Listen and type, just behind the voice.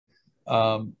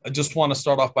I just want to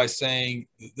start off by saying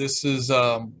this is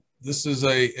a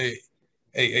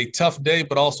tough day,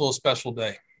 but also a special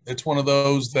day. It's one of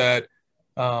those that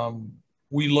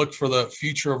we look for the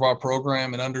future of our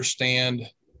program and understand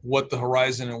what the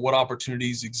horizon and what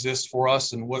opportunities exist for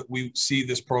us and what we see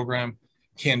this program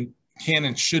can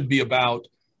and should be about.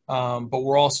 But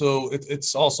we're also,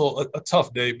 it's also a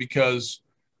tough day because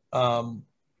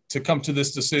to come to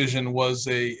this decision was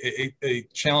a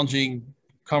challenging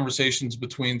conversations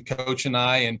between coach and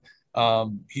I,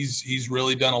 and he's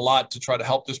really done a lot to try to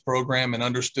help this program and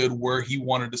understood where he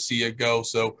wanted to see it go.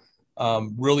 So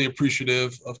really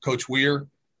appreciative of Coach Weir,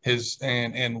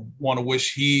 and want to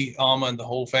wish he, Alma, and the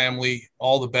whole family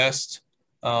all the best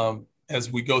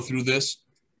as we go through this.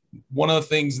 One of the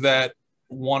things that I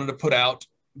wanted to put out,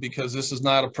 because this is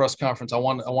not a press conference, I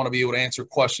want to be able to answer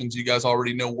questions. You guys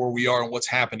already know where we are and what's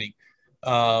happening.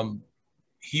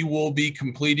 He will be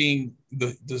completing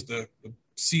the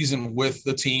season with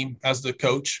the team as the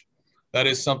coach. That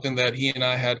is something that he and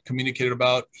I had communicated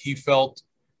about. He felt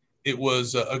it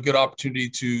was a good opportunity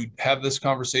to have this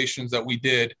conversations that we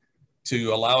did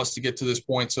to allow us to get to this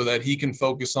point so that he can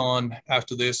focus on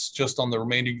after this just on the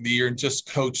remainder of the year and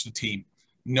just coach the team,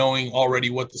 knowing already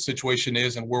what the situation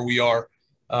is and where we are.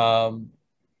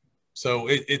 So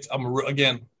I'm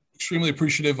again extremely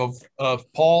appreciative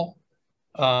of Paul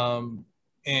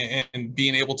and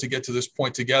being able to get to this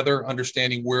point together,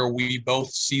 understanding where we both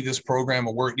see this program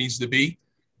and where it needs to be.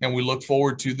 And we look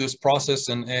forward to this process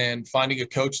and finding a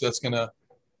coach that's going to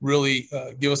really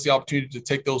give us the opportunity to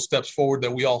take those steps forward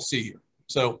that we all see here.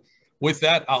 So with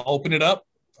that, I'll open it up.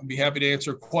 I'll be happy to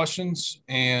answer questions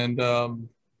and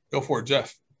go for it,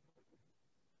 Geoff.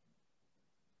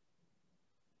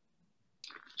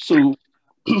 So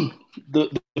the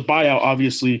buyout,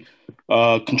 obviously,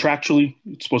 contractually,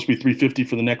 it's supposed to be $350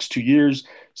 for the next 2 years,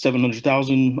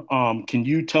 $700,000. Can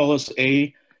you tell us,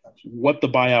 A, what the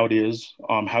buyout is,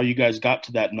 how you guys got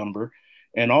to that number,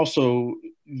 and also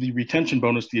the retention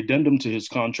bonus, the addendum to his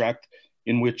contract,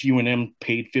 in which UNM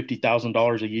paid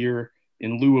 $50,000 a year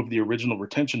in lieu of the original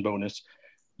retention bonus.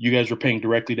 You guys were paying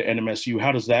directly to NMSU.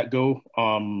 How does that go?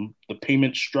 The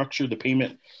payment structure, the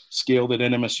payment scale that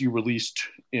NMSU released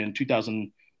in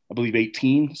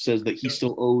 2018 says that he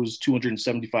still owes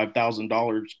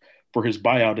 $275,000 for his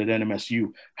buyout at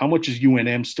NMSU. How much is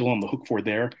UNM still on the hook for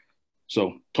there?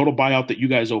 So total buyout that you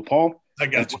guys owe Paul. I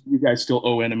got you. You guys still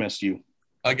owe NMSU.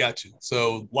 I got you.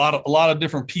 So a lot of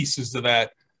different pieces to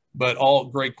that, but all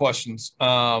great questions.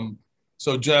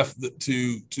 So Geoff,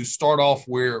 to start off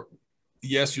where,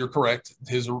 yes, you're correct.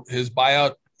 His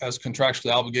buyout as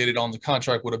contractually obligated on the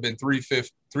contract would have been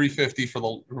 $350 for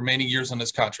the remaining years on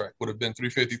this contract, would have been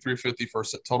 $350 for a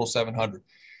total $700.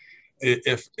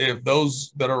 If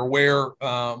those that are aware,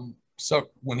 so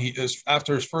when he is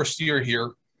after his first year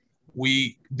here,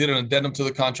 we did an addendum to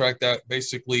the contract that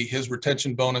basically his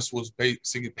retention bonus was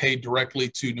basically paid directly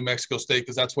to New Mexico State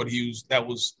because that's what that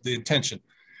was the intention.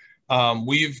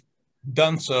 We've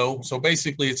done so. So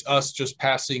basically it's us just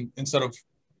passing instead of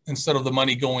the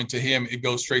money going to him, it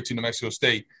goes straight to New Mexico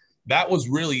State. That was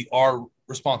really our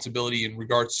responsibility in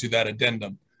regards to that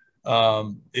addendum.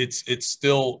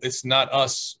 It's not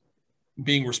us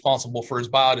being responsible for his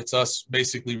buyout. It's us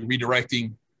basically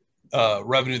redirecting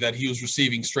revenue that he was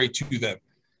receiving straight to them.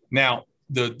 Now,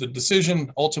 the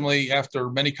decision ultimately, after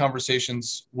many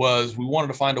conversations, was we wanted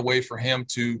to find a way for him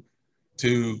to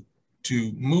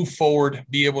move forward,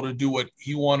 be able to do what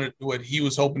he wanted, what he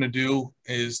was hoping to do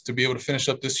is to be able to finish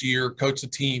up this year, coach the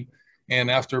team. And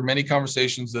after many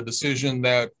conversations, the decision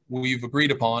that we've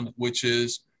agreed upon, which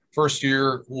is first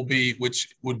year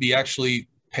which would be actually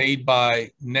paid by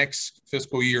next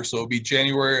fiscal year. So it'll be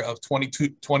January of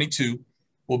 2022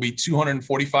 will be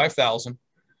 $245,000.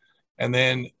 And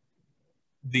then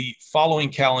the following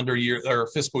calendar year or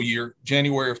fiscal year,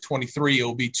 January of 23, it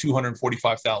will be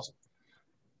 $245,000.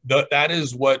 That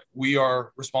is what we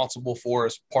are responsible for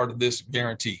as part of this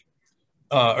guarantee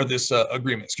or this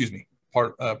agreement, excuse me. I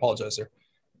apologize there.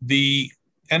 The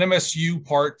NMSU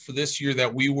part for this year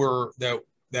that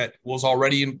was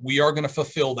already in, we are going to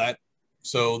fulfill that.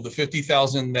 So the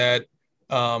 $50,000 that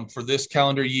for this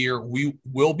calendar year, we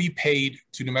will be paid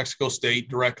to New Mexico State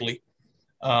directly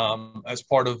as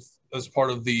part of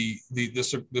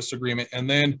this agreement. And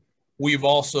then we've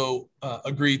also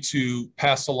agreed to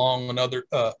pass along an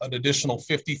additional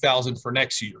 $50,000 for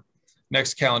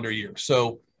next calendar year.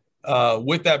 So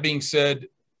with that being said,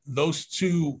 those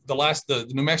two, the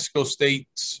New Mexico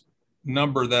State's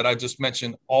number that I just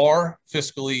mentioned are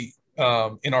fiscally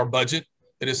in our budget.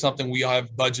 It is something we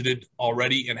have budgeted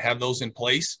already and have those in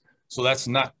place. So that's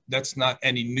not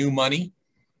any new money.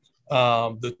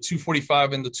 The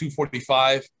 245 and the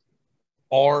 245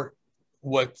 are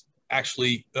what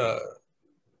actually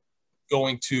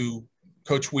going to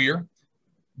Coach Weir.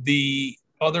 The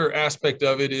other aspect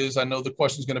of it is, I know the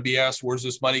question is going to be asked, where's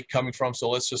this money coming from? So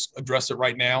let's just address it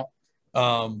right now.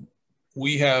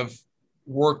 We have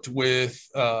worked with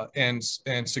and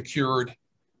secured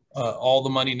all the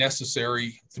money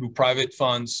necessary through private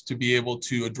funds to be able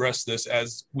to address this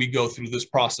as we go through this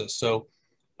process. So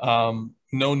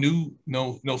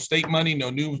no state money, no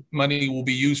new money will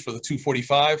be used for the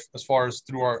 245 as far as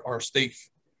through our state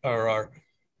or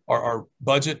our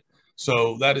budget.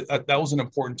 So that was an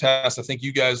important task. I think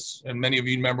you guys and many of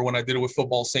you remember when I did it with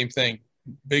football, same thing.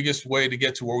 Biggest way to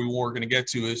get to where we were going to get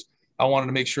to is I wanted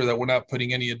to make sure that we're not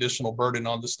putting any additional burden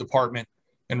on this department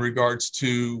in regards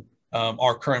to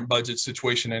our current budget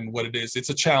situation and what it is. It's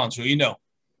a challenge, you know,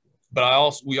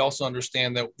 but we also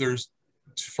understand that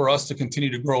for us to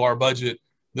continue to grow our budget,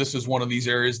 this is one of these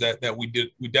areas that we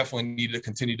definitely need to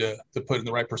continue to put in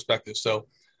the right perspective. So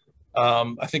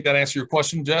I think that answered your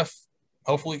question, Geoff,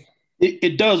 hopefully.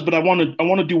 It does, but I want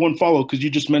to do one follow because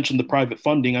you just mentioned the private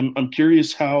funding. I'm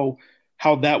curious how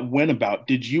that went about.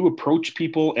 Did you approach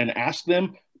people and ask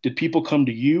them? Did people come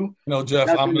to you? No, Geoff,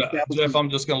 I'm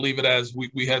just going to leave it as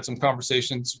we had some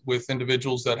conversations with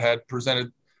individuals that had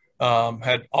presented,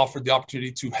 had offered the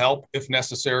opportunity to help if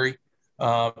necessary,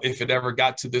 if it ever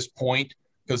got to this point,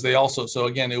 because they also, so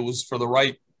again, it was for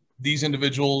these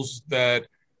individuals that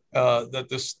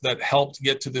helped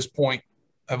get to this point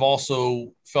have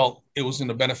also felt it was in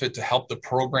the benefit to help the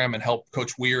program and help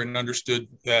Coach Weir, and understood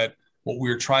that what we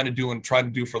were trying to do and trying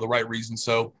to do for the right reason.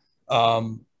 So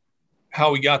how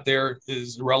we got there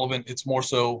is irrelevant. It's more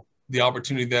so the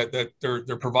opportunity that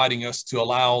they're providing us to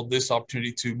allow this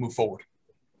opportunity to move forward.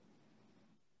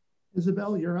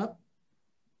 Isabel, you're up.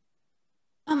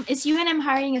 Is UNM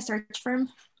hiring a search firm?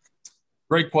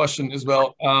 Great question,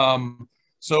 Isabel.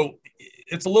 So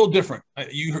it's a little different.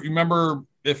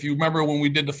 If you remember when we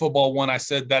did the football one, I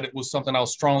said that it was something I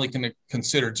was strongly going to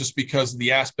consider just because of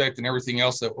the aspect and everything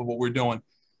else of what we're doing.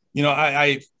 You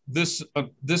know, this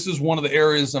is one of the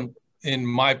areas in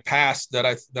my past that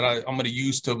I'm going to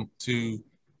use to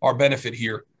our benefit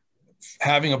here.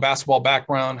 Having a basketball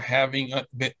background, having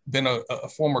been a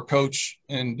former coach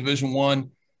in Division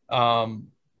I,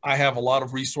 I have a lot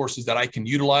of resources that I can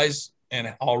utilize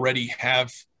and already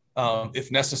have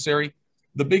if necessary.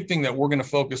 The big thing that we're going to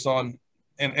focus on,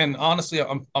 and honestly,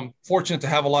 I'm fortunate to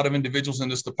have a lot of individuals in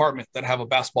this department that have a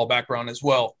basketball background as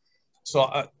well.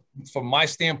 So from my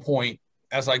standpoint,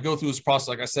 as I go through this process,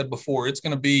 like I said before, it's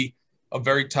going to be a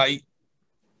very tight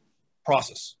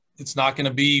process. It's not going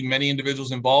to be many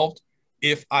individuals involved.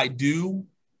 If I do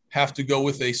have to go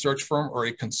with a search firm or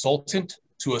a consultant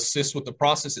to assist with the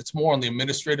process, it's more on the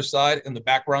administrative side and the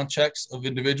background checks of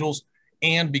individuals,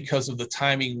 and because of the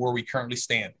timing where we currently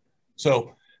stand.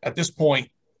 So at this point,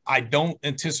 I don't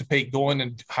anticipate going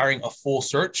and hiring a full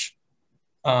search,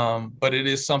 but it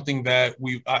is something that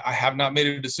I have not made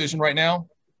a decision right now,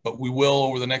 but we will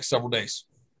over the next several days.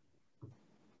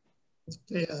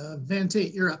 Okay, Van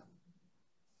Tate, you're up.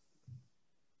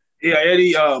 Yeah,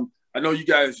 Eddie, I know you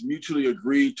guys mutually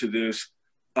agreed to this.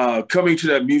 Coming to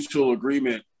that mutual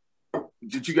agreement,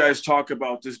 did you guys talk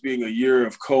about this being a year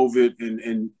of COVID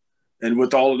and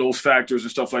with all of those factors and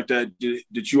stuff like that,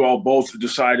 did you all both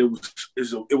decide it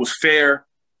was fair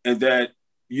and that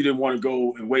you didn't want to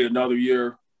go and wait another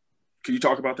year? Can you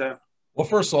talk about that? Well,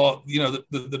 first of all, you know,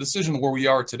 the decision where we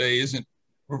are today isn't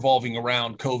revolving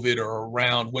around COVID or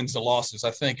around wins and losses.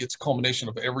 I think it's a culmination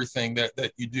of everything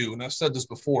that you do. And I've said this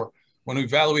before, when we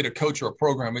evaluate a coach or a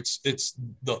program, it's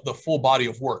the full body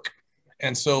of work.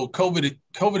 And so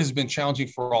COVID has been challenging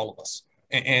for all of us.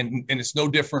 And it's no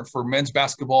different for men's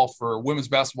basketball, for women's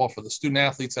basketball, for the student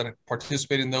athletes that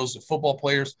participate in those, the football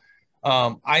players.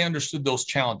 I understood those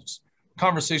challenges.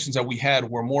 Conversations that we had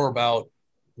were more about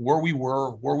where we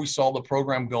were, where we saw the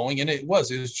program going. And it was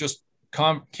just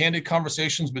candid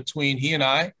conversations between he and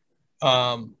I,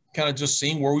 kind of just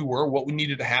seeing where we were, what we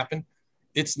needed to happen.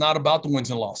 It's not about the wins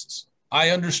and losses.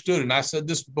 I understood, and I said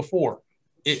this before,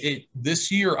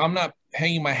 this year, I'm not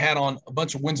hanging my hat on a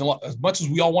bunch of wins and losses. As much as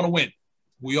we all want to win,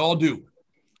 we all do.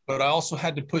 But I also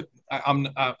had to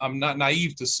I'm not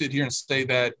naive to sit here and say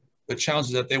that the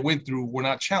challenges that they went through were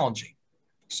not challenging.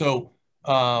 So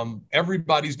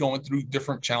everybody's going through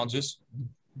different challenges.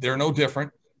 They're no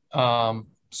different.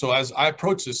 So as I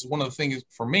approach this, one of the things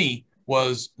for me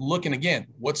was looking again,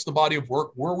 what's the body of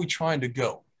work? Where are we trying to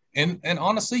go? And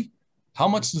honestly, how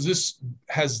much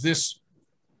has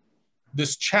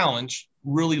this challenge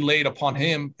really laid upon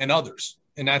him and others?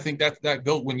 And I think that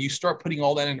when you start putting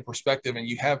all that into perspective and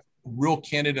you have real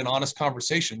candid and honest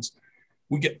conversations,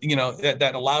 we get,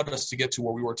 that allowed us to get to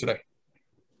where we were today.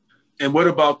 And what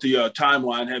about the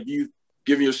timeline? Have you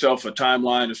given yourself a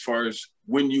timeline as far as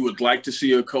when you would like to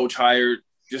see a coach hired,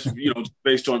 just,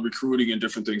 based on recruiting and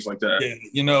different things like that?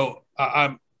 Yeah.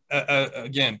 I'm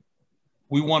again,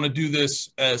 we want to do this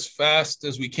as fast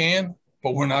as we can,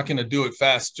 but we're not going to do it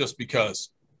fast just because.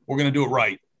 We're going to do it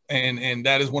right. And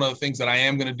that is one of the things that I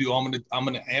am going to do. I'm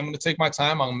going to take my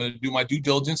time. I'm going to do my due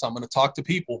diligence. I'm going to talk to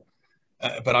people,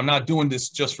 but I'm not doing this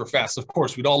just for fast. Of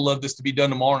course, we'd all love this to be done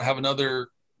tomorrow and have another,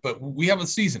 but we have a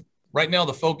season right now.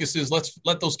 The focus is let's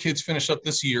let those kids finish up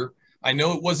this year. I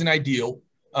know it wasn't ideal,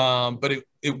 but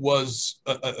it was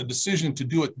a decision to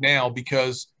do it now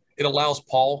because it allows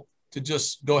Paul to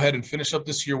just go ahead and finish up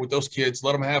this year with those kids,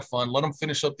 let them have fun, let them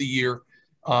finish up the year.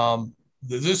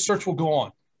 This search will go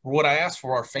on. What I ask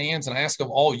for our fans, and I ask of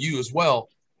all you as well,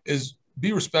 is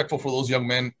be respectful for those young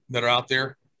men that are out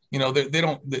there.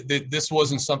 This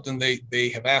wasn't something they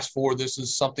have asked for. This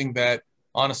is something that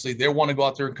honestly, they want to go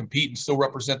out there and compete and still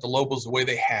represent the Lobos the way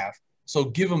they have. So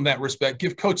give them that respect,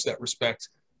 give coach that respect.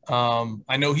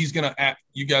 I know he's going to,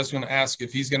 you guys are going to ask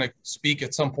if he's going to speak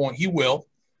at some point. He will.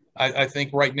 I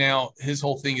think right now his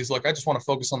whole thing is, look, I just want to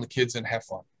focus on the kids and have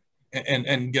fun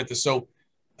and get this. So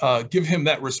give him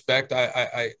that respect.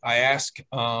 I ask,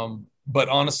 but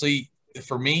honestly,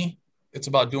 for me, it's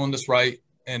about doing this right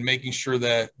and making sure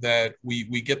that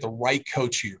we get the right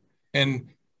coach here. And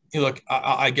look,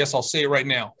 I guess I'll say it right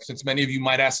now, since many of you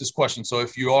might ask this question. So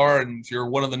if you are, and if you're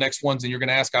one of the next ones and you're going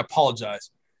to ask, I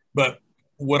apologize. But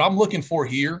what I'm looking for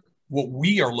here, what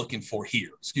we are looking for here,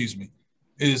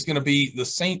 is going to be the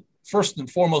same, first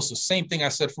and foremost, the same thing I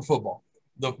said for football.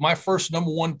 My first number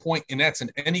one point, and that's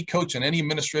in any coach and any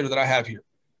administrator that I have here,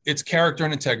 it's character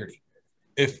and integrity.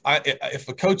 If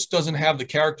a coach doesn't have the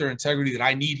character and integrity that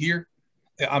I need here,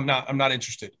 I'm not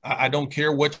interested. I don't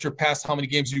care what your past, how many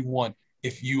games you've won.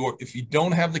 If you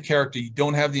don't have the character, you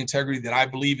don't have the integrity that I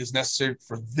believe is necessary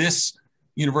for this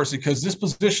university, because this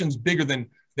position is bigger than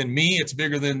me. It's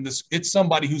bigger than this. It's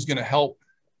somebody who's going to help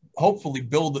hopefully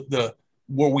build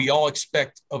where we all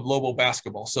expect of Lobo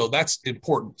basketball. So that's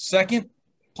important. Second,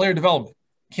 player development.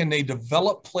 Can they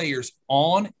develop players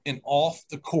on and off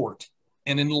the court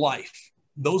and in life?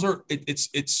 Those are,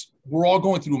 we're all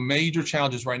going through major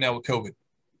challenges right now with COVID.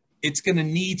 It's going to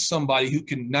need somebody who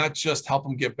can not just help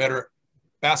them get better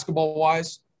basketball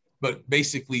wise, but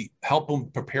basically help them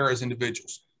prepare as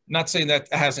individuals. I'm not saying that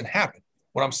hasn't happened.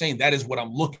 What I'm saying, that is what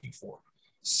I'm looking for.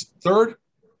 Third,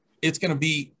 it's going to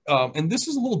be, and this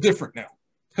is a little different now,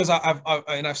 because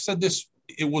I've said this,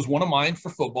 it was one of mine for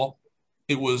football.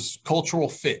 It was cultural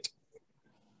fit.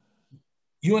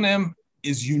 UNM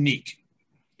is unique.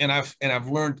 And I've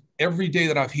learned every day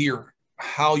that I've here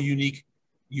how unique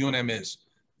UNM is.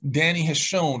 Danny has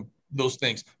shown those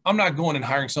things. I'm not going and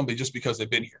hiring somebody just because they've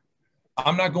been here.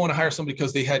 I'm not going to hire somebody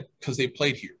because they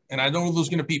played here. And I know there's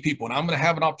going to be people, and I'm going to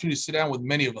have an opportunity to sit down with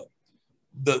many of them.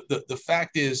 The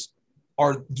fact is,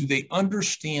 do they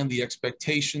understand the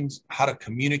expectations, how to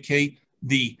communicate,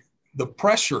 the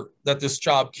pressure that this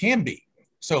job can be?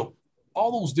 So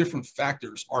all those different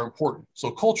factors are important. So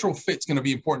cultural fit is going to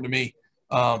be important to me.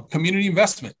 Community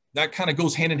investment, that kind of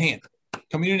goes hand in hand.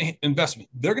 Community investment.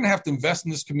 They're going to have to invest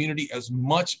in this community as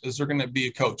much as they're going to be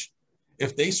a coach.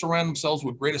 If they surround themselves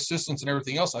with great assistants and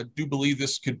everything else, I do believe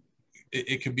this could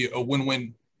be a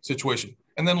win-win situation.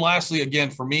 And then lastly,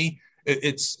 again, for me,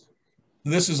 this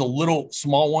is a little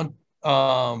small one,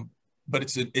 but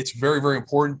it's very, very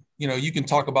important. You can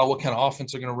talk about what kind of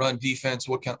offense they're going to run, defense,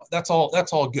 that's all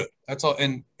good. That's all.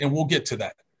 And we'll get to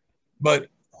that. But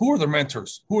who are their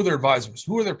mentors? Who are their advisors?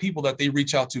 Who are their people that they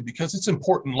reach out to? Because it's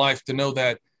important in life to know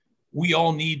that we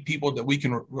all need people that we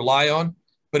can rely on,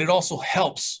 but it also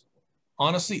helps.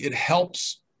 Honestly, it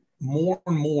helps more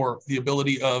and more the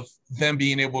ability of them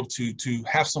being able to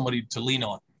have somebody to lean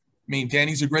on. I mean,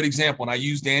 Danny's a great example, and I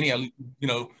use Danny.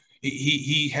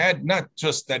 He had not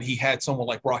just that he had someone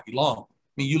like Rocky Long.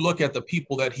 I mean, you look at the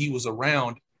people that he was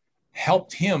around,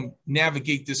 helped him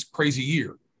navigate this crazy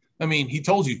year. I mean, he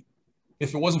told you,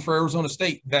 if it wasn't for Arizona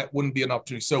State, that wouldn't be an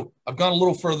opportunity. So I've gone a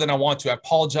little further than I want to. I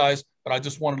apologize, but I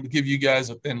just wanted to give you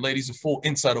guys and ladies a full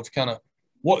insight of kind of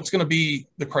what's going to be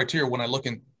the criteria when I look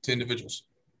into individuals.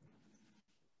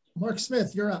 Mark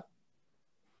Smith, you're up.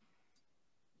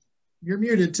 You're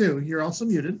muted too. You're also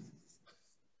muted.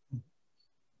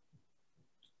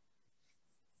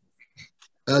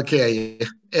 Okay,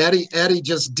 Eddie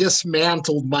just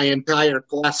dismantled my entire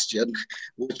question,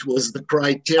 which was the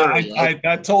criteria.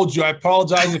 I told you. I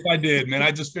apologize if I did, man.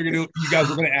 I just figured you guys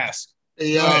were going to ask.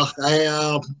 Yeah,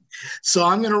 so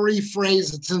I'm going to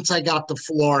rephrase it since I got the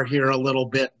floor here a little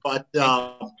bit, but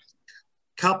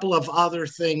couple of other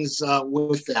things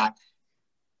with that.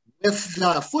 With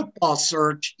the football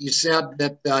search, you said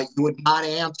that you would not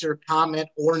answer comment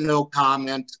or no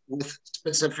comment with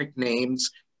specific names.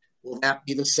 Will that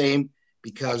be the same?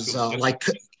 Because like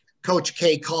Coach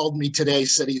K called me today,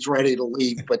 said he's ready to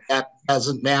leave, but that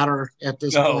doesn't matter at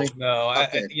this point. No.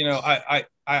 Okay.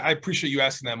 I appreciate you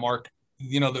asking that, Mark.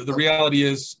 The reality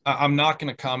is I'm not going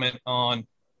to comment on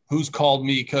who's called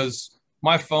me because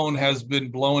my phone has been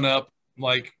blowing up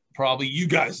like probably you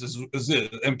guys is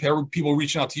it, and people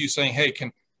reaching out to you saying, hey,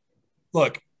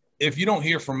 look, if you don't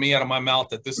hear from me out of my mouth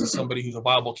that this is somebody who's a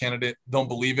viable candidate, don't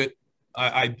believe it.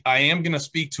 I am going to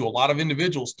speak to a lot of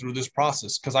individuals through this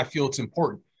process because I feel it's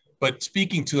important, but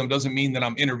speaking to them doesn't mean that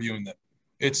I'm interviewing them.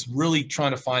 It's really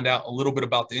trying to find out a little bit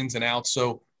about the ins and outs.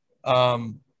 So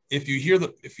if you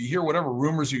hear whatever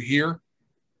rumors you hear,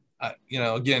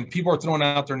 again, people are throwing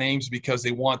out their names because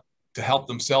they want to help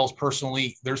themselves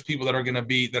personally. There's people that are going to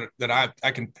be that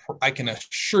I can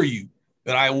assure you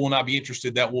that I will not be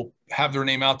interested, that will have their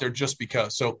name out there just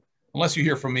because. So unless you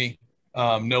hear from me,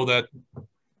 know that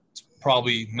it's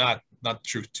probably not the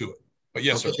truth to it. But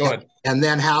yes, sir, go ahead. And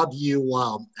then how do you,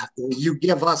 will you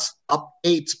give us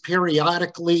updates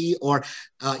periodically? Or,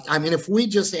 if we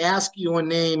just ask you a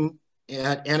name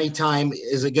at any time,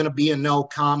 is it going to be a no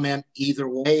comment either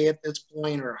way at this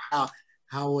point? Or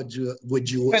how would you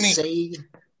say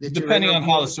that? Depending on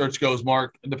how the search goes,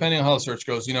 Mark,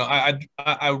 I'd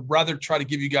rather try to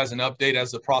give you guys an update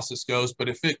as the process goes. But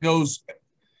if it goes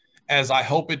as I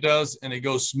hope it does and it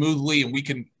goes smoothly and we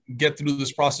can get through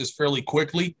this process fairly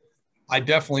quickly, I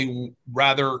definitely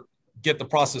rather get the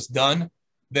process done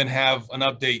than have an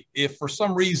update. If for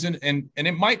some reason, and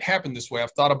it might happen this way,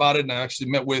 I've thought about it and I actually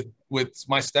met with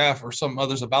my staff or some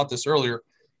others about this earlier.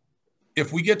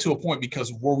 If we get to a point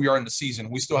because of where we are in the season,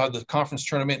 we still have the conference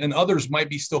tournament and others might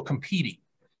be still competing,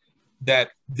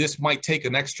 that this might take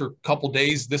an extra couple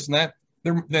days, this and that,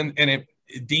 then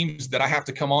it deems that I have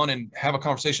to come on and have a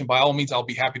conversation, by all means, I'll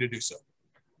be happy to do so.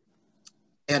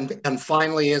 And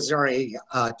finally, is there a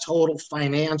total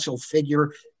financial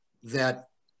figure that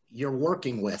you're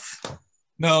working with?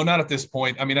 No, not at this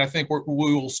point. I think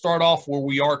we will start off where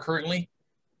we are currently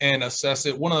and assess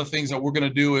it. One of the things that we're going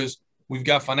to do is we've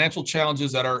got financial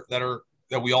challenges that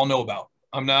we all know about.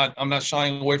 I'm not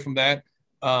shying away from that.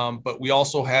 But we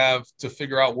also have to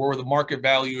figure out where the market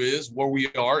value is, where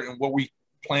we are, and where we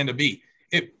plan to be.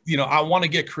 I want to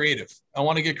get creative. I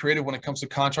want to get creative when it comes to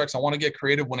contracts. I want to get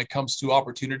creative when it comes to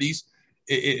opportunities.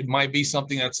 It might be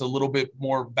something that's a little bit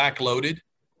more backloaded,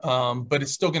 but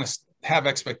it's still going to have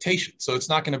expectations. So it's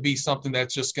not going to be something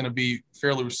that's just going to be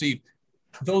fairly received.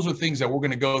 Those are things that we're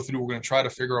going to go through. We're going to try to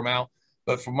figure them out.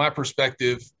 But from my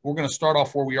perspective, we're going to start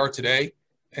off where we are today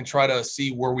and try to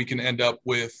see where we can end up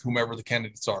with whomever the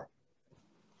candidates are.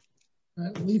 All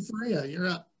right, Lee Faria, you're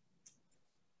up.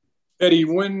 Eddie,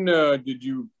 when did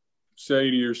you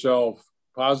say to yourself,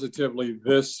 positively,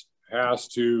 this has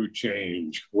to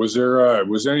change? Was there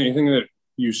anything that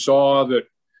you saw that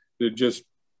just,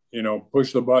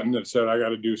 pushed the button that said, I got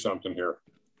to do something here?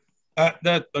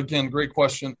 That, again, great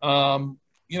question.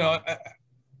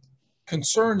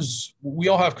 Concerns, we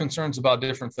all have concerns about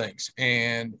different things.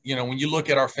 And, when you look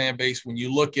at our fan base, when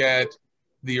you look at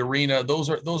the arena, those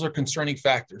are concerning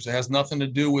factors. It has nothing to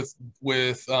do with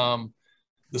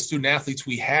the student athletes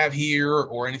we have here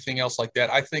or anything else like that.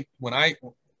 I think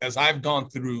as I've gone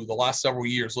through the last several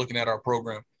years looking at our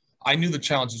program, I knew the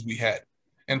challenges we had.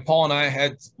 And Paul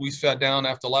and we sat down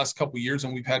after the last couple of years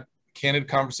and we've had candid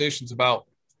conversations about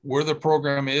where the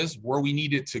program is, where we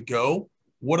need it to go,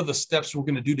 what are the steps we're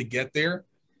going to do to get there.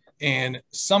 And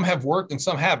some have worked and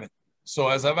some haven't. So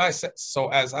as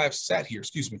I've sat here,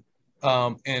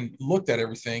 and looked at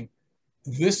everything,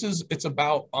 it's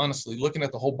about honestly looking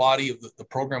at the whole body of the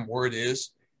program where it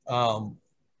is.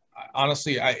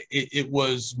 Honestly, it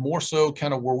was more so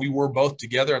kind of where we were both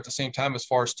together at the same time as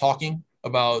far as talking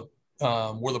about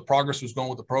where the progress was going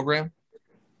with the program,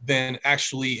 than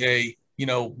actually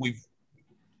we've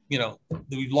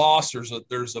lost.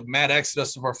 There's a mad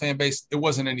exodus of our fan base. It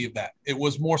wasn't any of that. It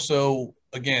was more so,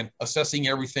 again, assessing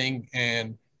everything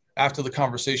and after the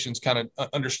conversations, kind of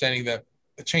understanding that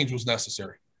a change was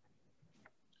necessary.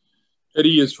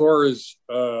 Eddie, as far as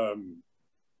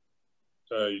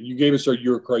you gave us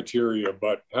your criteria,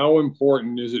 but how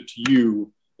important is it to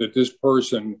you that this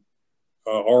person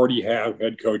already have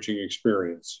head coaching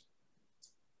experience?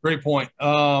 Great point.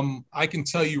 I can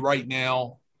tell you right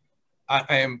now,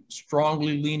 I am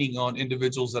strongly leaning on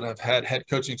individuals that have had head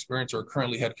coaching experience or are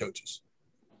currently head coaches.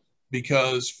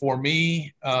 because for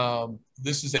me,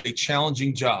 this is a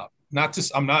challenging job.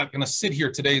 I'm not going to sit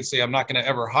here today and say I'm not going to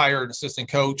ever hire an assistant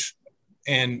coach,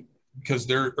 and because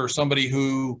there or somebody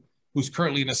who's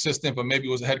currently an assistant, but maybe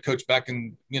was a head coach back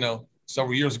in,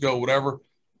 several years ago, whatever.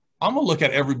 I'm going to look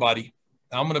at everybody.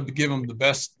 I'm going to give them the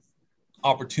best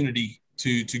opportunity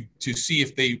to see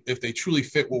if they truly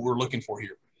fit what we're looking for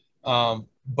here.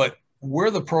 But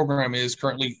where the program is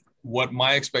currently, what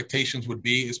my expectations would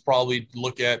be is probably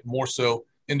look at more so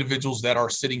individuals that are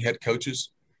sitting head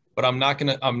coaches. But I'm not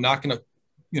gonna,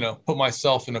 put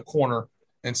myself in a corner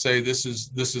and say this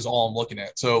is all I'm looking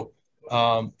at. So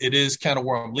it is kind of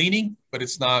where I'm leaning, but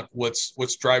it's not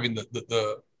what's driving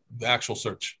the actual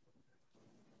search.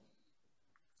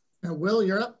 Will,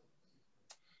 you're up.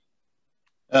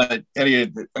 Eddie,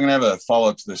 I'm going to have a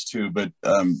follow-up to this too, but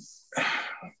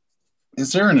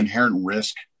is there an inherent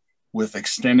risk with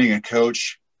extending a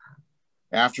coach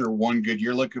after one good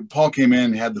year? Look, Paul came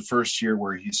in, had the first year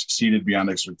where he succeeded beyond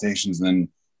expectations, and then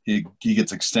he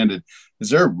gets extended. Is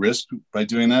there a risk by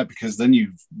doing that? Because then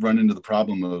you run into the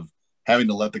problem of having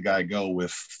to let the guy go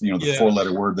with, the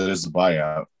four-letter word that is the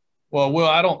buyout. Well,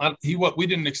 we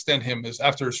didn't extend him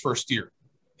after his first year.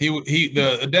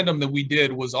 The addendum that we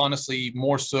did was honestly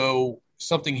more so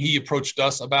something he approached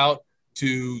us about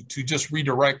to just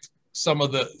redirect some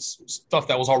of the stuff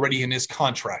that was already in his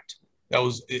contract. That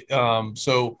was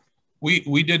so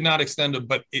we did not extend it,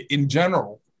 but in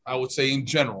general, I would say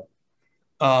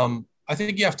I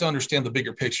think you have to understand the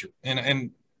bigger picture. And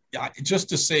just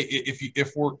to say,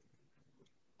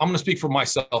 I'm going to speak for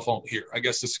myself on here. I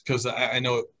guess it's because I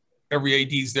know every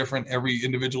AD is different, every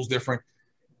individual is different.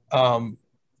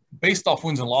 Based off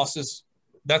wins and losses,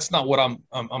 that's not what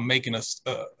I'm making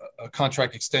a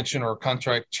contract extension or a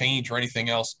contract change or anything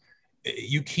else.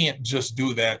 You can't just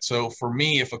do that. So for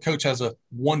me, if a coach has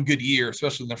one good year,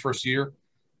 especially in their first year,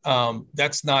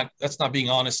 that's not being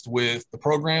honest with the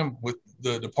program, with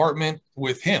the department,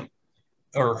 with him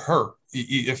or her,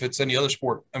 if it's any other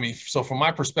sport. I mean, so from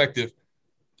my perspective,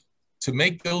 to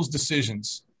make those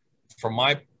decisions,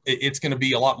 it's going to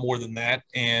be a lot more than that,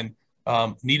 and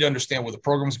need to understand where the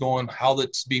program's going, how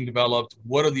that's being developed,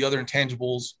 what are the other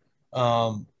intangibles.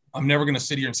 I'm never going to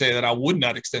sit here and say that I would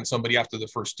not extend somebody after the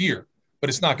first year, but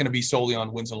it's not going to be solely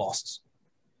on wins and losses.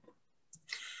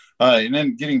 And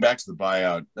then getting back to the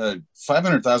buyout,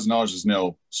 $500,000 is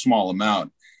no small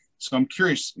amount. So I'm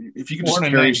curious if you could just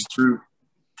carry us through.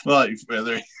 Well,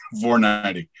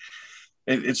 $490.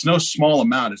 It's no small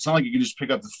amount. It's not like you can just pick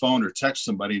up the phone or text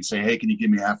somebody and say, "Hey, can you give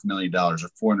me $500,000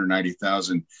 or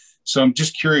 $490,000?" So I'm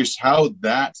just curious how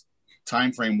that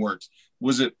time frame worked.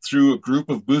 Was it through a group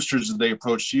of boosters that they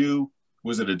approached you?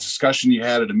 Was it a discussion you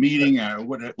had at a meeting?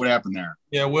 What happened there?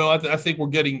 Yeah, well, I think we're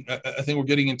getting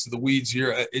into the weeds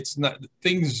here. It's not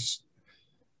things.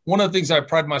 One of the things I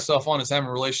pride myself on is having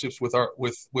relationships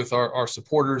with our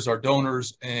supporters, our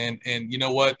donors, and you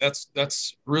know what?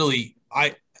 That's really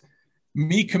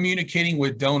me communicating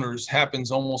with donors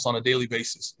happens almost on a daily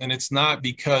basis, and it's not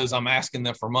because I'm asking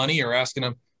them for money or asking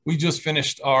them. We just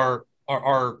finished our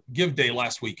give day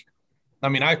last week. I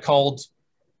mean, I called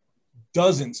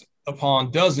dozens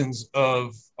upon dozens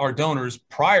of our donors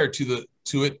prior to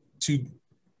it to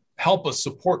help us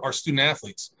support our student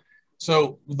athletes.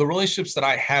 So the relationships that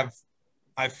I have,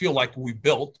 I feel like we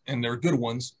built, and they're good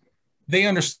ones. They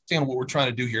understand what we're trying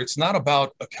to do here. It's not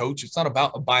about a coach. It's not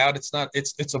about a buyout.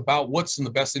 It's about what's in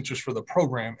the best interest for the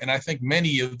program. And I think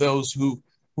many of those who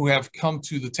have come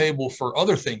to the table for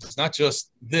other things, not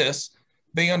just this,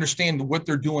 they understand what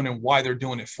they're doing and why they're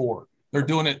doing it for. They're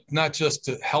doing it not just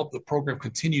to help the program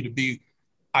continue to be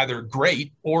either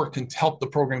great or can help the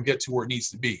program get to where it needs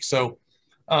to be. So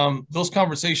those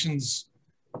conversations,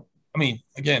 I mean,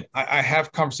 again, I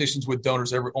have conversations with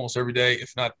donors almost every day.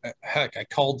 If not, heck, I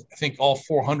called, I think all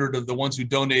 400 of the ones who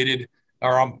donated,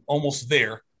 or I'm almost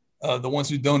there, the ones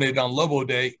who donated on Lobo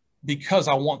Day, because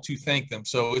I want to thank them.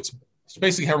 So it's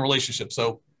basically having relationships.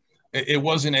 So it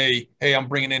wasn't hey, I'm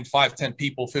bringing in 5, 10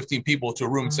 people, 15 people to a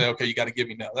room and say, okay, you got to give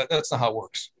me now. That's not how it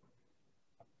works.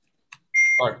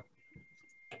 All right.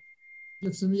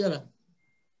 Gibson Vieta.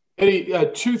 Eddie,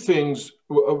 two things.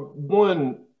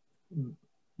 One,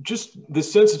 just the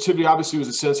sensitivity obviously was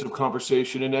a sensitive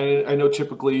conversation. And I know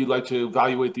typically you like to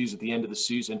evaluate these at the end of the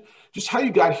season. Just how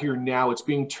you got here now, it's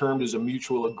being termed as a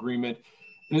mutual agreement.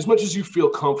 And as much as you feel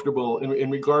comfortable in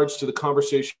regards to the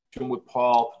conversation with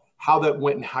Paul, how that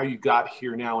went and how you got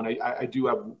here now. And I do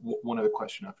have one other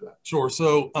question after that. Sure.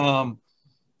 So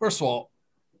first of all,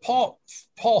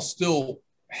 Paul still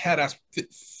had us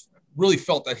really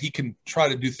felt that he can try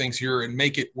to do things here and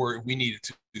make it where we needed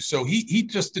to. So he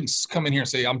just didn't come in here and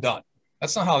say, I'm done.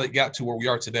 That's not how they got to where we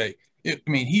are today. I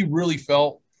mean, he really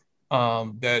felt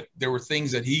that there were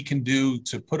things that he can do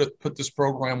to put this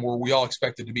program where we all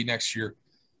expect it to be next year.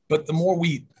 But the more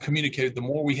we communicated, the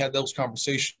more we had those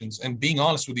conversations and being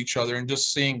honest with each other and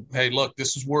just saying, hey, look,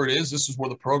 this is where it is. This is where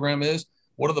the program is.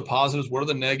 What are the positives? What are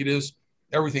the negatives?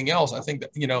 Everything else. I think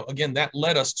that, you know, again, that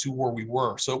led us to where we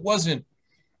were. So it wasn't,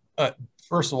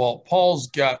 first of all, Paul's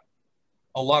got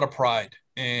a lot of pride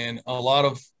and a lot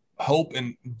of hope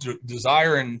and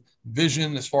desire and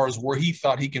vision as far as where he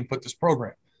thought he can put this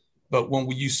program. But when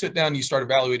you sit down and you start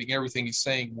evaluating everything he's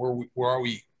saying, where are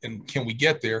we and can we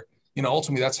get there? You know,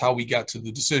 ultimately, that's how we got to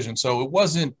the decision. So it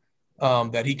wasn't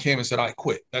that he came and said, I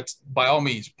quit. That's by all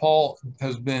means. Paul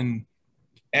has been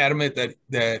adamant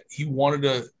that he wanted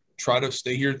to try to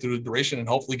stay here through the duration and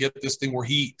hopefully get this thing where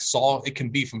he saw it can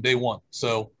be from day one.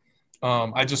 So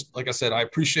I just, like I said, I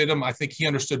appreciate him. I think he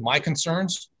understood my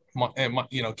concerns,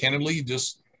 you know, candidly,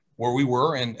 just where we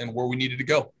were and where we needed to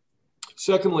go.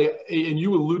 Secondly, and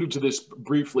you alluded to this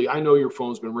briefly, I know your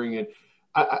phone's been ringing.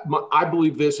 I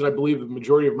believe this, and I believe the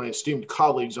majority of my esteemed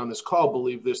colleagues on this call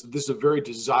believe this, that this is a very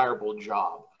desirable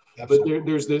job. Absolutely. But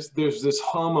there's this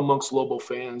hum amongst Lobo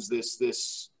fans,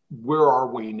 this where are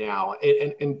we now?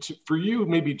 And for you,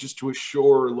 maybe just to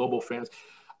assure Lobo fans,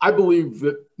 I believe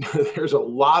that there's a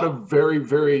lot of very,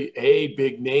 very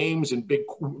big names and big,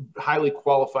 highly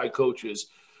qualified coaches.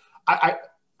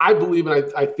 I believe,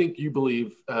 and I think you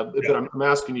believe, that I'm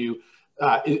asking you,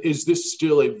 is this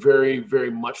still a very, very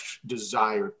much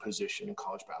desired position in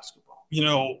college basketball? You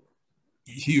know,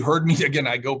 you heard me again.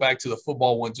 I go back to the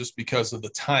football one just because of the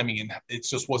timing, and it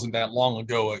just wasn't that long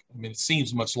ago. I mean, it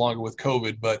seems much longer with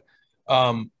COVID, but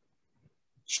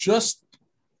just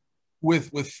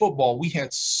with football, we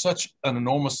had such an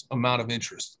enormous amount of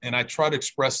interest, and I try to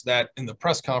express that in the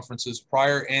press conferences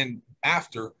prior and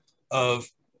after of.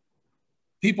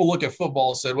 People look at football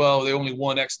and said, well, they only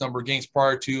won X number of games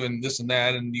prior to and this and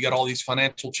that, and you got all these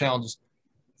financial challenges.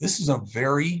 This is a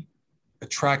very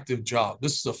attractive job.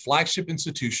 This is a flagship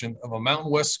institution of a Mountain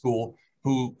West school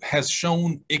who has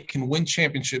shown it can win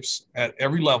championships at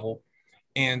every level.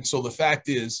 And so the fact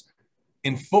is,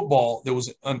 in football, there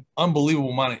was an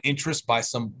unbelievable amount of interest by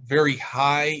some very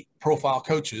high-profile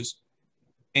coaches.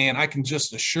 And I can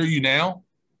just assure you now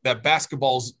that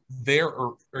basketball's there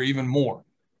or even more,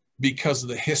 because of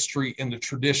the history and the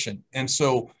tradition. And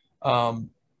so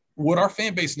what our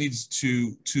fan base needs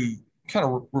to kind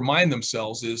of remind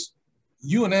themselves is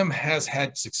UNM has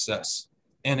had success.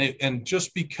 And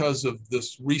just because of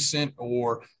this recent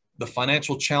or the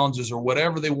financial challenges or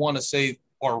whatever they want to say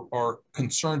are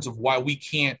concerns of why we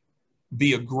can't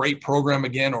be a great program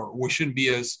again, or we shouldn't be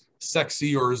as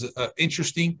sexy or as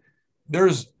interesting,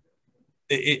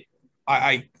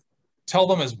 I tell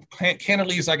them as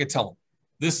candidly as I could tell them,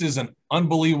 this is an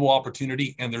unbelievable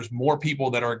opportunity, and there's more people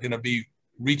that are going to be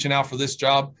reaching out for this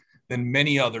job than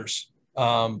many others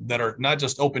that are not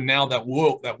just open now, that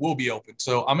will be open.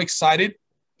 So I'm excited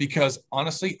because,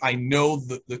 honestly, I know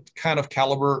the kind of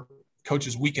caliber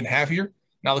coaches we can have here.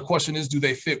 Now the question is, do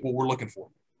they fit what we're looking for?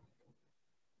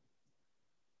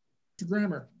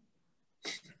 Grammer.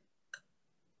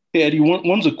 Hey, Eddie,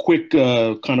 one's a quick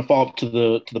kind of follow-up to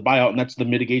the buyout, and that's the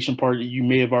mitigation part. You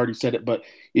may have already said it, but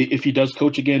if he does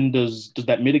coach again, does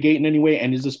that mitigate in any way?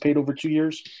 And is this paid over 2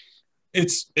 years?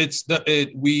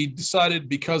 We decided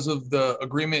because of the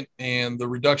agreement and the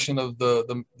reduction of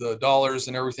the dollars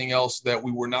and everything else that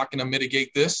we were not going to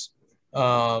mitigate this.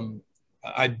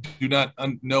 I do not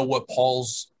know what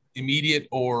Paul's immediate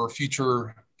or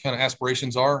future kind of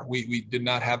aspirations are. We did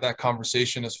not have that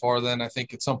conversation as far then. I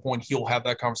think at some point he'll have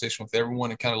that conversation with everyone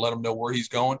and kind of let them know where he's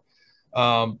going.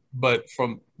 But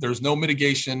there's no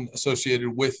mitigation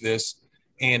associated with this,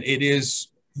 and it is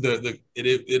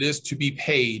it is to be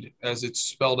paid as it's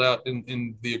spelled out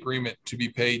in the agreement, to be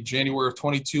paid January of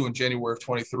 22 and January of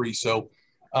 23. So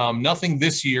nothing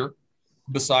this year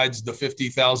besides the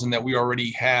 $50,000 that we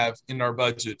already have in our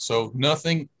budget. So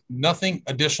nothing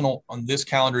additional on this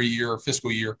calendar year or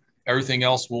fiscal year. Everything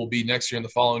else will be next year and the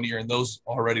following year. And those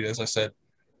already, as I said,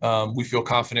 we feel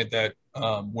confident that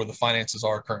where the finances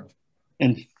are currently.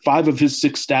 And 5 of his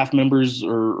 6 staff members,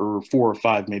 or 4 or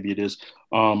 5, maybe it is,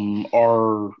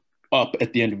 are up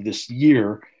at the end of this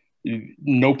year.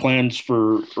 No plans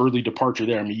for early departure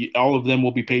there. I mean, all of them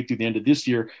will be paid through the end of this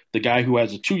year. The guy who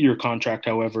has a 2-year contract,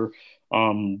 however,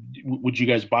 would you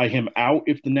guys buy him out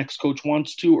if the next coach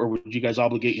wants to, or would you guys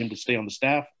obligate him to stay on the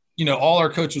staff? You know, all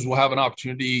our coaches will have an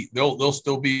opportunity. They'll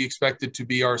still be expected to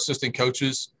be our assistant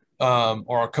coaches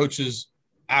or our coaches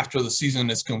after the season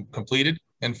is completed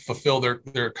and fulfill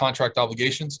their contract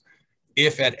obligations.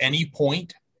 If at any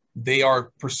point they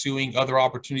are pursuing other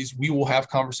opportunities, we will have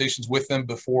conversations with them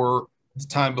before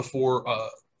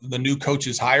the new coach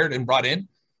is hired and brought in.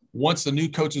 Once the new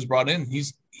coach is brought in,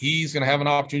 he's going to have an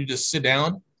opportunity to sit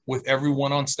down with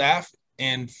everyone on staff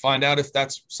and find out if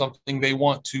that's something they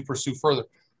want to pursue further.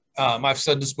 I've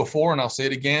said this before, and I'll say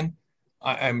it again.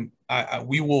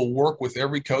 We will work with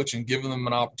every coach and give them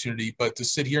an opportunity. But to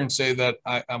sit here and say that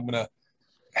I'm going to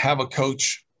have a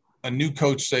new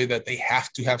coach say that they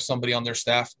have to have somebody on their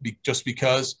staff just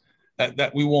because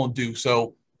that we won't do.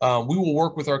 So we will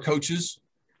work with our coaches.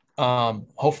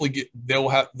 Hopefully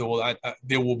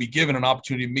they will be given an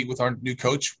opportunity to meet with our new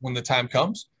coach when the time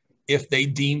comes. If they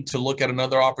deem to look at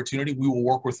another opportunity, we will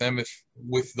work with them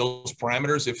with those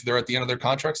parameters. If they're at the end of their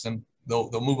contracts, then they'll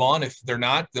move on. If they're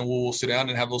not, then we'll sit down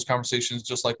and have those conversations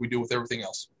just like we do with everything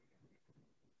else.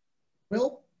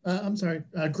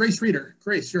 Grace Reeder.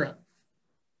 Grace, you're up.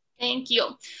 Thank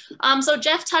you. So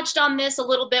Geoff touched on this a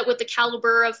little bit with the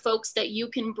caliber of folks that you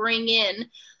can bring in.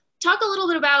 Talk a little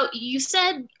bit about, you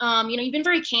said, you've been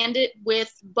very candid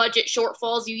with budget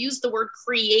shortfalls. You used the word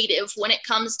creative when it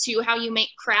comes to how you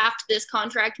craft this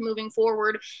contract moving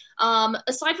forward.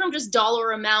 Aside from just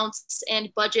dollar amounts and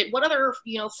budget, what other,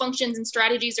 functions and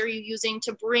strategies are you using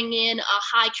to bring in a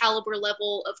high caliber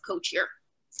level of coach here?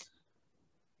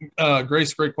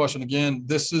 Grace, great question. Again,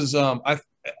 this is, I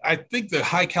think the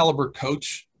high caliber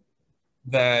coach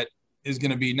that is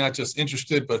going to be not just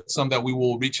interested, but some that we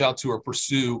will reach out to or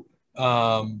pursue.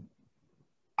 I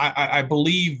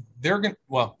believe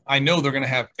I know they're going to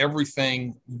have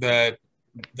everything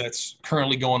that's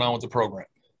currently going on with the program.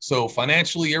 So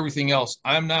financially, everything else,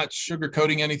 I'm not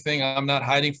sugarcoating anything. I'm not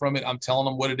hiding from it. I'm telling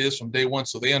them what it is from day one,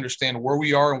 so they understand where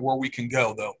we are and where we can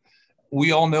go, though.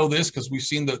 We all know this because we've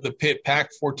seen the pit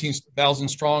packed 14,000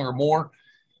 strong or more.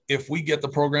 If we get the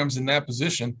programs in that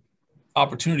position,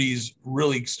 opportunities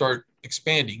really start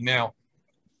expanding. Now,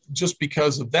 just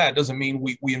because of that doesn't mean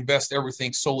we invest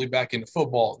everything solely back into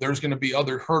football. There's going to be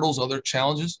other hurdles, other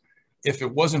challenges. If it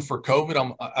wasn't for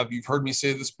COVID, you've heard me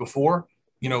say this before,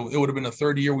 it would have been a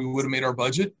third year we would have made our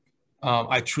budget.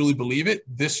 I truly believe it.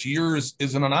 This year is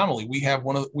an anomaly. We're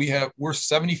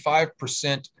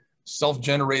 75%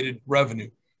 self-generated revenue.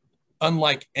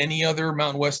 Unlike any other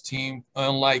Mountain West team,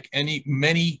 unlike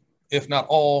many, if not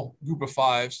all, group of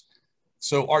fives.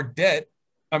 So our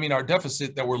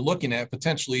deficit that we're looking at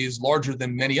potentially is larger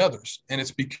than many others. And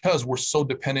it's because we're so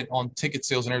dependent on ticket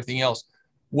sales and everything else.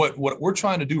 What we're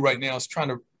trying to do right now is trying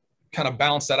to kind of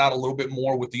balance that out a little bit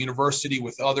more with the university,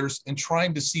 with others, and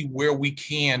trying to see where we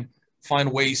can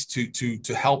find ways to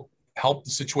help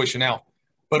the situation out.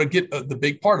 But again, the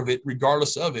big part of it,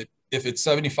 regardless of it, if it's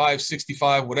 75,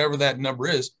 65, whatever that number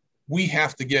is, we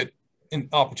have to get an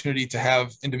opportunity to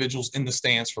have individuals in the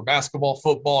stands for basketball,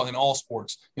 football, and all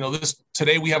sports.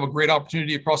 Today we have a great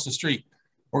opportunity across the street.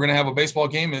 We're going to have a baseball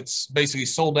game. It's basically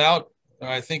sold out.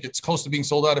 I think it's close to being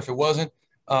sold out if it wasn't,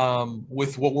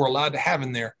 with what we're allowed to have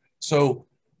in there. So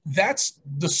that's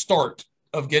the start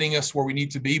of getting us where we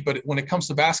need to be. But when it comes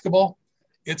to basketball,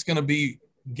 it's going to be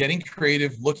getting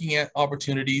creative, looking at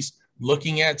opportunities,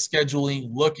 looking at scheduling,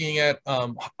 looking at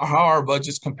how our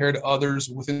budgets compare to others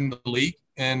within the league,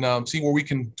 and see where we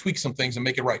can tweak some things and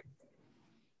make it right.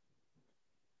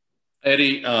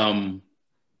 Eddie,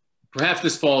 perhaps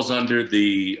this falls under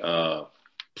the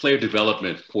player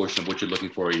development portion of what you're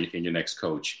looking for in your next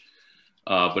coach.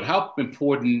 But how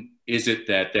important is it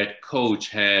that that coach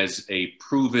has a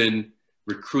proven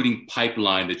recruiting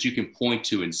pipeline that you can point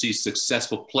to and see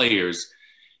successful players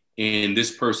in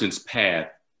this person's path?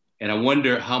 And I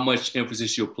wonder how much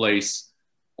emphasis you'll place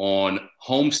on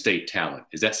home state talent.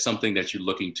 Is that something that you're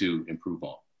looking to improve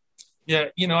on? Yeah,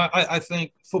 I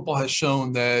think football has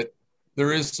shown that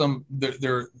there is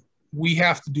we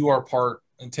have to do our part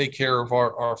and take care of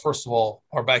our first of all,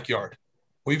 our backyard.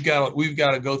 We've got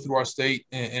to go through our state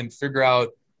and figure out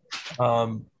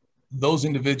those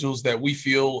individuals that we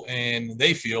feel and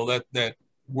they feel that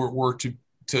we're to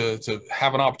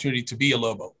have an opportunity to be a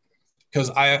Lobo. Because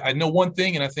I know one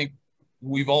thing, and I think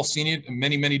we've all seen it in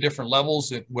many, many different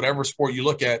levels in whatever sport you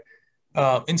look at.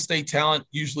 In-state talent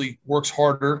usually works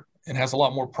harder and has a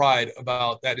lot more pride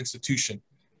about that institution.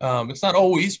 It's not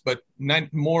always, but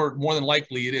more than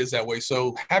likely it is that way.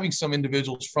 So having some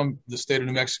individuals from the state of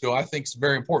New Mexico, I think is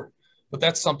very important. But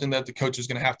that's something that the coach is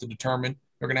going to have to determine.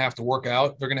 They're going to have to work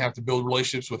out. They're going to have to build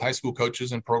relationships with high school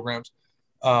coaches and programs.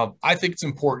 I think it's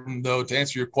important, though, to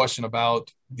answer your question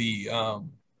about the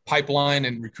pipeline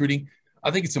and recruiting. I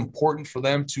think it's important for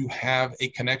them to have a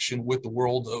connection with the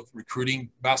world of recruiting,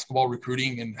 basketball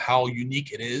recruiting, and how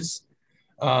unique it is.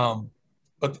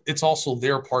 But it's also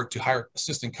their part to hire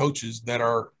assistant coaches that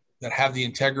are that have the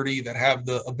integrity, that have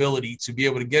the ability to be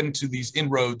able to get into these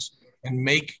inroads and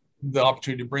make the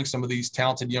opportunity to bring some of these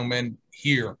talented young men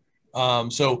here.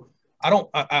 So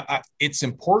it's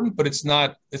important, but it's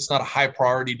not a high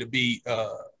priority to be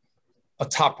a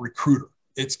top recruiter.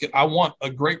 I want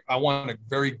a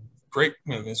very great,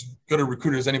 as good a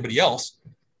recruiter as anybody else,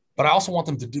 but I also want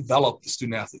them to develop the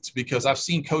student athletes, because I've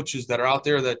seen coaches that are out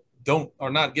there that are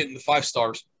not getting the 5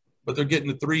 stars, but they're getting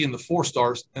the 3 and the 4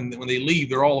 stars. And when they leave,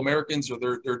 they're all Americans, or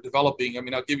they're developing. I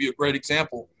mean, I'll give you a great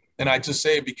example. And I just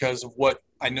say it because of what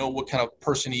I know, what kind of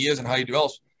person he is and how he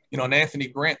develops, an Anthony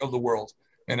Grant of the world.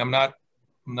 And I'm not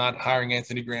hiring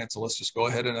Anthony Grant. So let's just go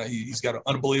ahead, and he's got an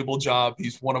unbelievable job.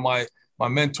 He's one of my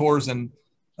mentors, and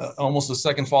almost a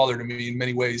second father to me in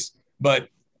many ways. But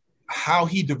how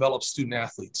he develops student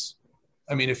athletes.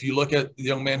 I mean, if you look at the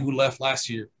young man who left last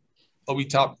year, Obi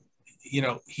Top,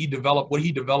 he developed what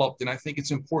he developed. And I think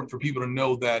it's important for people to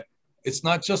know that it's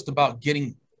not just about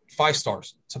getting 5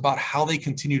 stars. It's about how they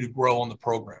continue to grow on the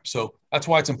program. So that's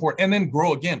why it's important. And then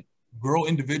grow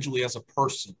individually as a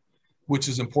person, which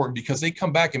is important, because they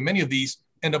come back, and many of these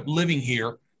end up living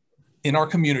here in our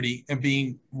community and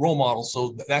being role models.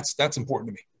 So that's important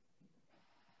to me.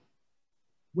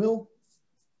 Will?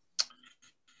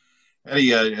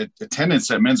 Eddie, attendance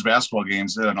at men's basketball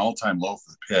games is at an all-time low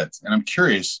for the Pit. And I'm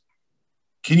curious,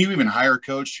 can you even hire a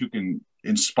coach who can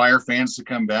inspire fans to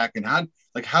come back? And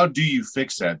how do you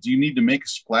fix that? Do you need to make a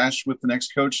splash with the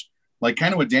next coach? Like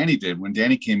kind of what Danny did. When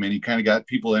Danny came in, he kind of got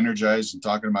people energized and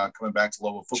talking about coming back to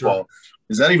Lobo football. Sure.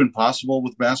 Is that even possible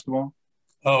with basketball?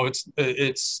 Oh,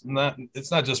 it's not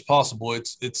just possible.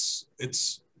 It's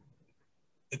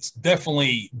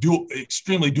definitely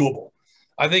extremely doable.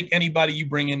 I think anybody you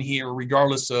bring in here,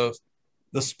 regardless of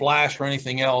the splash or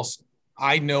anything else,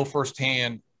 I know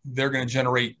firsthand they're going to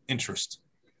generate interest.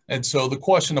 And so the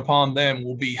question upon them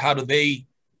will be, how do they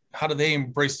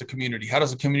embrace the community? How does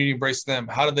the community embrace them?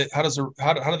 How do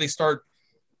they start?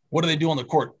 What do they do on the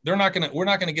court? We're not going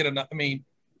to get enough. I mean,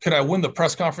 could I win the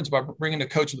press conference by bringing a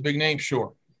coach with a big name?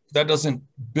 Sure. That doesn't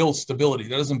build stability.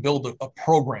 That doesn't build a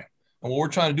program. And what we're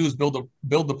trying to do is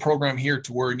build the program here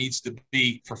to where it needs to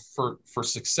be for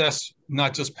success,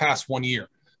 not just past 1 year.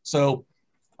 So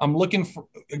I'm looking for,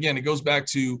 again, it goes back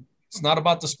to, it's not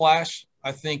about the splash.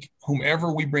 I think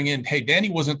whomever we bring in, hey, Danny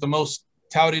wasn't the most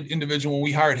touted individual when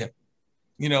we hired him.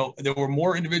 There were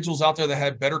more individuals out there that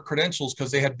had better credentials because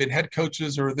they had been head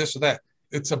coaches or this or that.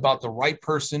 It's about the right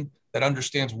person that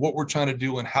understands what we're trying to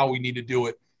do and how we need to do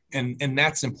it. And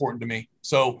that's important to me.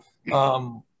 So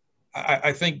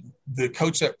I think the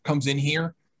coach that comes in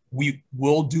here, we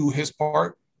will do his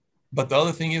part, but the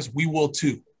other thing is we will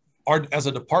too. As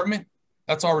a department,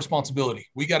 that's our responsibility.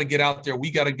 We got to get out there.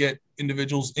 We got to get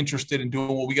individuals interested in doing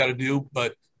what we got to do.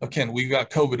 But again, we've got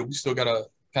COVID. We still got to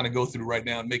kind of go through right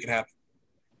now and make it happen.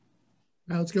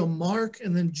 Now let's go Mark,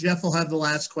 and then Geoff will have the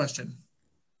last question.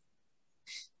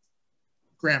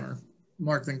 Grammer.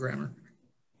 Mark, then Grammer.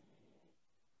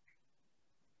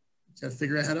 Got to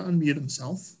figure out how to unmute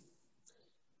himself.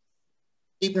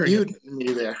 Keep muting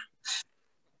me there.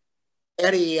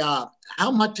 Eddie,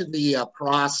 how much of the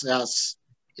process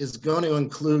is going to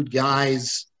include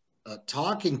guys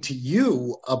talking to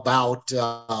you about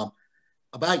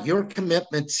your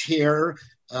commitments here?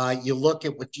 You look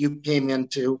at what you came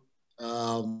into.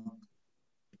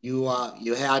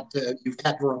 You've had to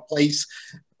replace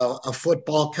a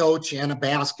football coach and a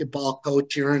basketball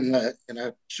coach here in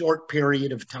a short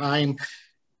period of time.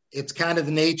 It's kind of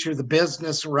the nature of the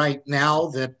business right now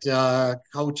that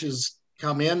coaches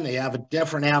come in, they have a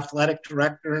different athletic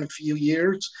director in a few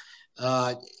years.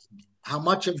 How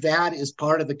much of that is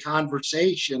part of the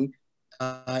conversation,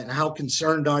 and how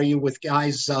concerned are you with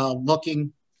guys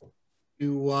looking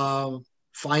to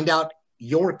find out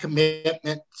your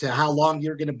commitment to how long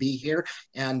you're going to be here,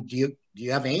 and do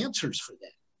you have answers for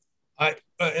that?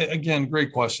 Again,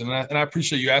 great question, and I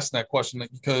appreciate you asking that question,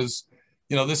 because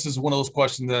this is one of those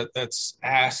questions that's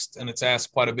asked, and it's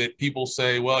asked quite a bit. People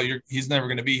say, well, he's never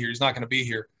going to be here. He's not going to be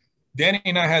here. Danny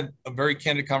and I had a very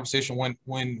candid conversation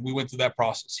when we went through that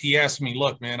process. He asked me,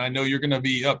 look, man, I know you're going to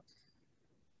be up.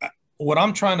 What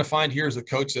I'm trying to find here is a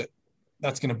coach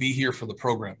that's going to be here for the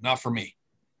program, not for me.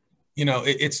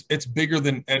 It's bigger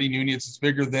than Eddie Nuñez. It's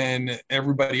bigger than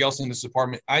everybody else in this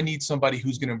department. I need somebody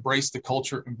who's going to embrace the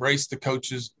culture, embrace the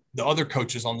coaches, the other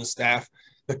coaches on the staff,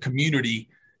 the community.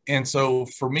 And so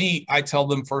for me, I tell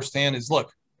them firsthand is,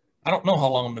 look, I don't know how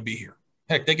long I'm going to be here.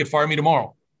 Heck, they could fire me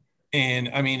tomorrow. And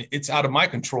I mean, it's out of my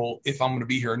control if I'm going to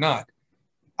be here or not.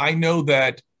 I know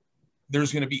that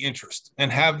there's going to be interest.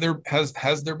 And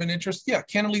has there been interest? Yeah,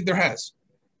 candidly, there has.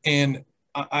 And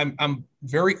I'm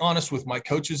very honest with my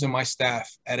coaches and my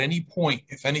staff. At any point,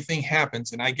 if anything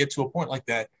happens and I get to a point like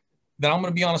that, then I'm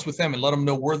going to be honest with them and let them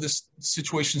know where this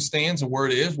situation stands and where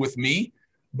it is with me.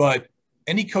 But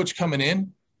any coach coming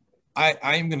in, I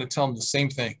am going to tell them the same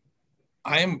thing.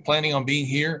 I am planning on being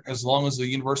here as long as the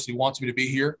university wants me to be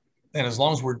here. And as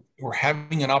long as we're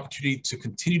having an opportunity to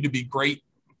continue to be great,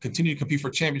 continue to compete for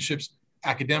championships,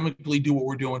 academically do what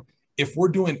we're doing. If we're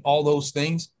doing all those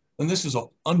things, then this is an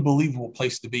unbelievable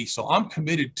place to be. So I'm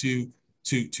committed to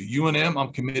UNM.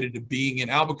 I'm committed to being in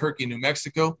Albuquerque, New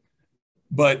Mexico.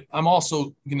 But I'm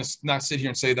also going to not sit here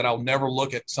and say that I'll never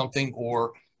look at something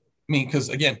because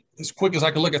again, as quick as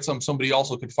I could look at something, somebody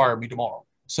also could fire me tomorrow.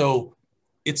 So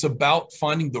it's about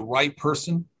finding the right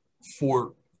person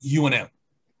for UNM,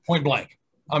 point blank.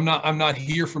 I'm not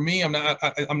here for me. I'm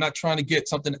not trying to get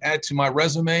something to add to my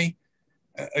resume.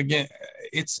 Again,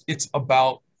 it's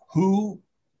about who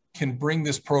can bring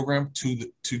this program to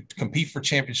compete for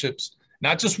championships,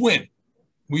 not just win.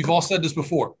 We've all said this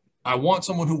before. I want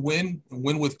someone who win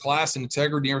with class and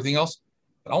integrity and everything else,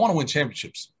 but I want to win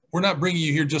championships. We're not bringing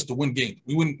you here just to win games.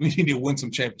 We need to win some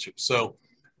championships. So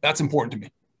that's important to me.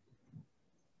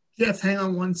 Geoff, hang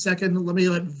on 1 second. Let me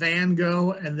let Van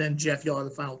go, and then Geoff, you'll have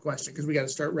the final question because we got to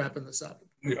start wrapping this up.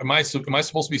 Am I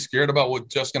supposed to be scared about what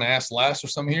Geoff's going to ask last or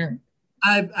something here?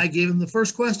 I gave him the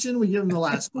first question. We give him the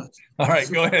last question. All right,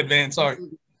 go ahead, Van. Sorry.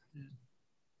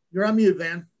 You're on mute,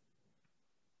 Van.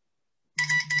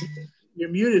 You're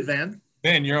muted, Van.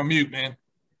 Van, you're on mute, man.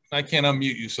 I can't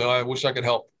unmute you, so I wish I could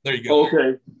help. There you go.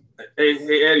 Okay.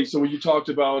 Hey, Eddie, so when you talked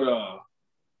about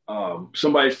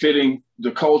somebody fitting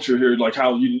the culture here, like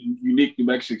how unique New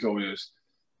Mexico is,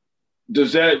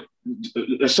 does that,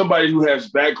 as somebody who has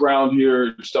background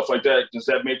here, stuff like that, does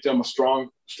that make them a strong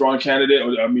candidate?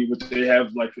 Or, I mean, would they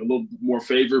have like a little more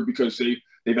favor because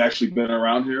they've actually been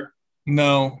around here?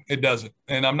 No, it doesn't.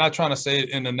 And I'm not trying to say it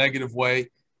in a negative way.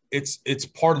 It's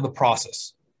part of the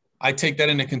process. I take that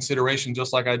into consideration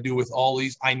just like I do with all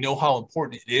these. I know how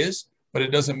important it is, but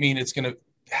it doesn't mean it's going to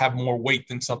have more weight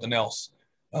than something else.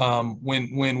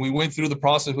 When we went through the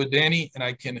process with Danny,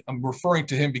 and I'm referring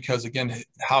to him because, again,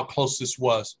 how close this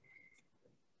was.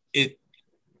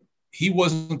 He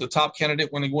wasn't the top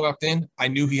candidate when he walked in. I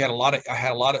knew I had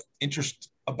a lot of interest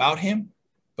about him,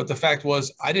 but the fact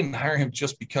was I didn't hire him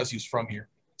just because he was from here.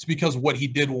 It's because of what he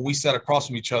did when we sat across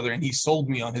from each other, and he sold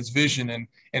me on his vision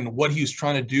and what he was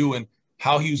trying to do and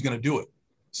how he was going to do it.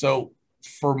 So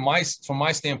from my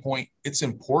standpoint, it's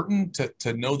important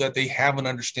to know that they have an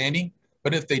understanding.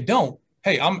 But if they don't,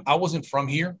 hey, I wasn't from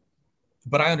here,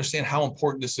 but I understand how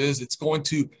important this is.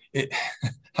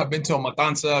 I've been to a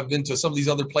Matanza, I've been to some of these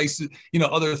other places,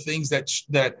 other things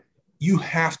that you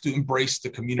have to embrace the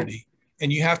community,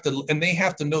 and they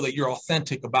have to know that you're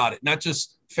authentic about it, not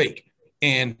just fake.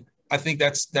 And I think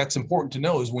that's important to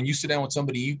know is when you sit down with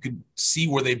somebody, you can see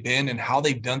where they've been and how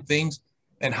they've done things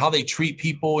and how they treat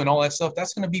people and all that stuff.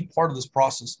 That's going to be part of this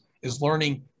process, is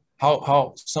learning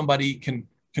how somebody can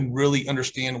really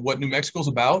understand what New Mexico's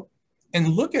about and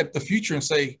look at the future and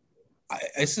say,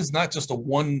 this is not just a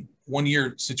one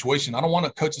year situation. I don't want a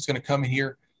coach that's going to come in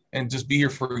here and just be here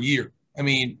for a year. I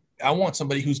mean, I want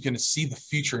somebody who's going to see the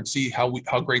future and see how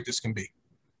great this can be.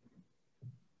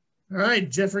 All right,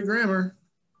 Geoffrey Grammer,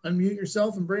 unmute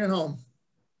yourself and bring it home.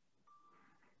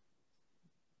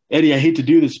 Eddie, I hate to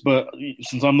do this, but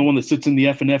since I'm the one that sits in the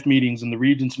F&F meetings and the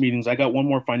Regents meetings, I got one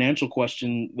more financial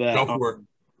question that Go for it.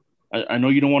 I know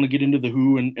you don't want to get into the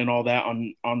who and all that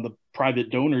on the private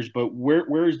donors, but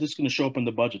where is this going to show up in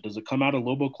the budget? Does it come out of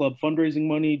Lobo Club fundraising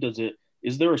money?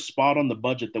 Is there a spot on the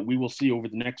budget that we will see over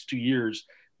the next 2 years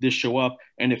this show up?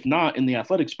 And if not, in the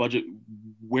athletics budget,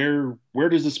 where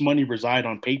does this money reside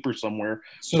on paper somewhere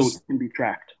so it can be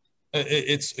tracked?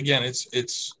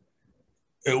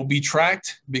 It will be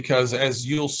tracked because, as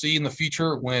you'll see in the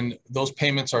future, when those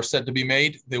payments are set to be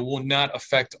made, they will not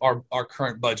affect our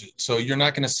current budget. So you're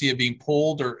not going to see it being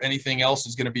pulled or anything else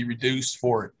is going to be reduced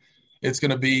for it. It's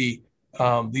going to be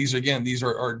these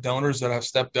are donors that have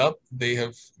stepped up. They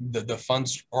have the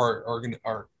funds are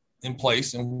in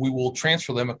place, and we will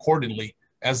transfer them accordingly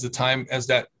as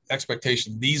that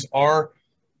expectation. These are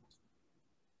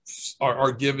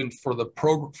given for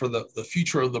the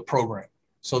future of the program.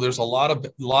 So there's a lot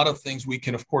of things we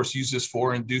can, of course, use this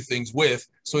for and do things with.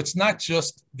 So it's not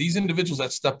just these individuals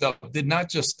that stepped up did not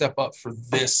just step up for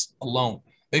this alone.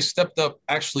 They stepped up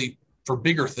actually for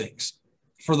bigger things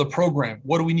for the program.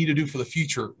 What do we need to do for the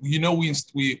future? We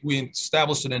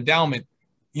established an endowment,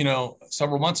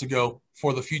 several months ago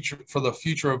for the future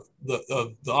of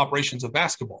the operations of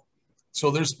basketball. So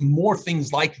there's more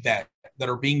things like that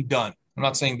are being done. I'm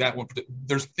not saying that one, but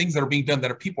there's things that are being done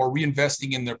that people are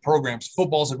reinvesting in their programs.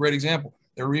 Football is a great example.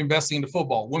 They're reinvesting into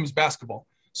football, women's basketball.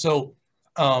 So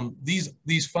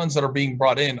these funds that are being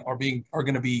brought in are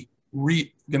going to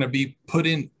be put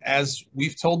in, as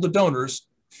we've told the donors,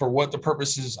 for what the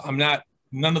purpose is.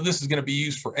 None of this is going to be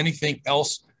used for anything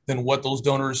else than what those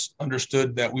donors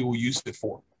understood that we will use it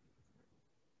for.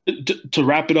 To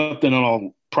wrap it up, then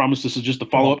I'll promise this is just a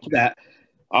follow up to that.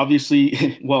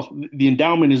 Obviously, well, the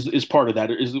endowment is part of that.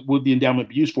 Would the endowment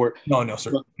be used for it? No,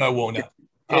 sir. No, it will not.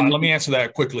 Let me answer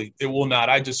that quickly. It will not.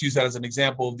 I just use that as an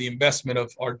example of the investment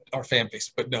of our fan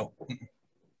base, but no.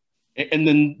 And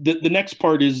then the next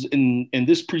part is, and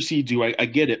this precedes you, I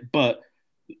get it, but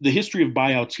the history of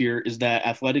buyouts here is that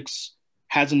athletics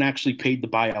hasn't actually paid the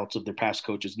buyouts of their past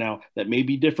coaches. Now, that may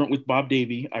be different with Bob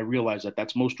Davie. I realize that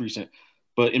that's most recent.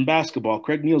 But in basketball,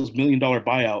 Craig Neal's $1 million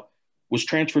buyout was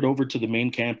transferred over to the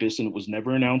main campus, and it was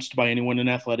never announced by anyone in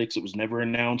athletics. It was never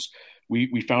announced.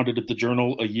 We found it at the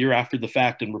Journal a year after the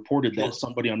fact and reported that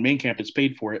somebody on main campus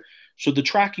paid for it. So the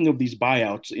tracking of these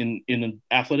buyouts in an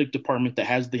athletic department that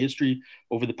has the history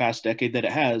over the past decade that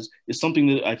it has is something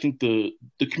that I think the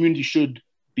community should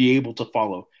be able to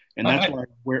follow. And that's why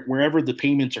wherever the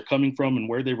payments are coming from and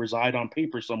where they reside on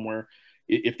paper somewhere,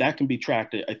 if that can be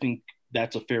tracked, I think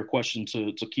that's a fair question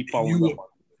to keep following up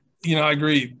on. I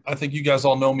agree. I think you guys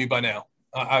all know me by now.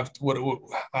 I'm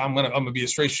gonna be a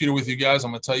straight shooter with you guys.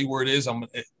 I'm gonna tell you where it is.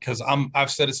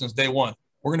 I've said it since day one.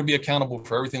 We're gonna be accountable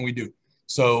for everything we do.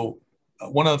 So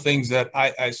one of the things that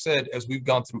I said as we've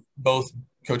gone through both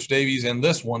Coach Davies and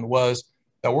this one was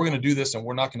that we're going to do this, and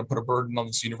we're not going to put a burden on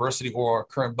this university or our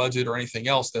current budget or anything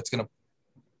else that's going to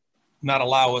not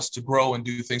allow us to grow and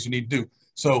do things we need to do.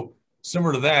 So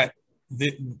similar to that,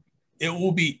 it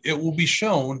will be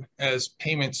shown as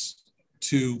payments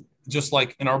to, just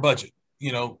like in our budget.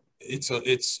 It's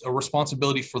a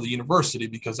responsibility for the university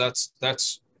because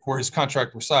that's where his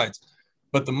contract resides,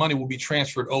 but the money will be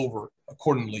transferred over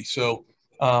accordingly. So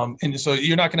so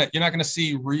you're not gonna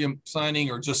see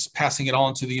re-signing or just passing it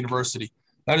on to the university.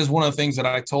 That is one of the things that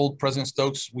I told President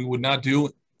Stokes we would not do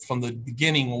from the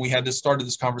beginning when we had started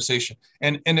this conversation.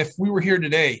 And if we were here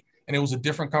today and it was a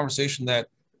different conversation that,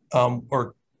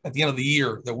 or at the end of the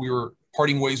year that we were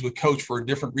parting ways with Coach for a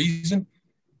different reason,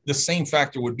 the same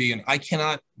factor would be. And I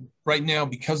cannot right now,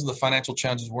 because of the financial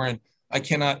challenges we're in, I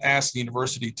cannot ask the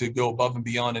university to go above and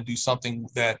beyond and do something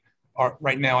that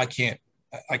right now I can't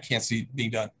see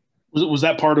being done. Was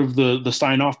that part of the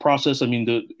sign-off process? I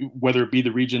mean, whether it be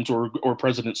the Regents or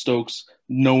President Stokes,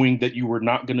 knowing that you were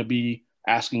not going to be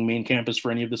asking main campus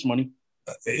for any of this money?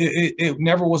 It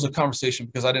never was a conversation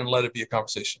because I didn't let it be a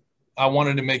conversation. I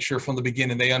wanted to make sure from the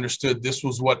beginning they understood this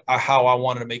was how I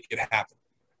wanted to make it happen.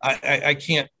 I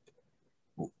can't.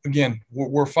 Again,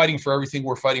 we're fighting for everything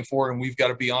we're fighting for, and we've got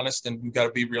to be honest and we've got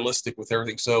to be realistic with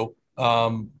everything. So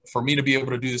for me to be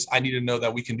able to do this, I need to know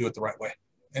that we can do it the right way.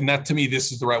 And that, to me,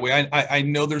 this is the right way. I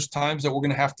know there's times that we're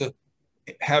going to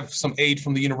have some aid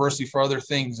from the university for other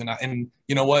things. And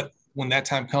you know what, when that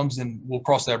time comes, then we'll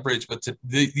cross that bridge. But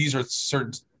these are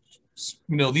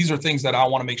these are things that I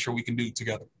want to make sure we can do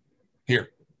together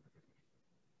here.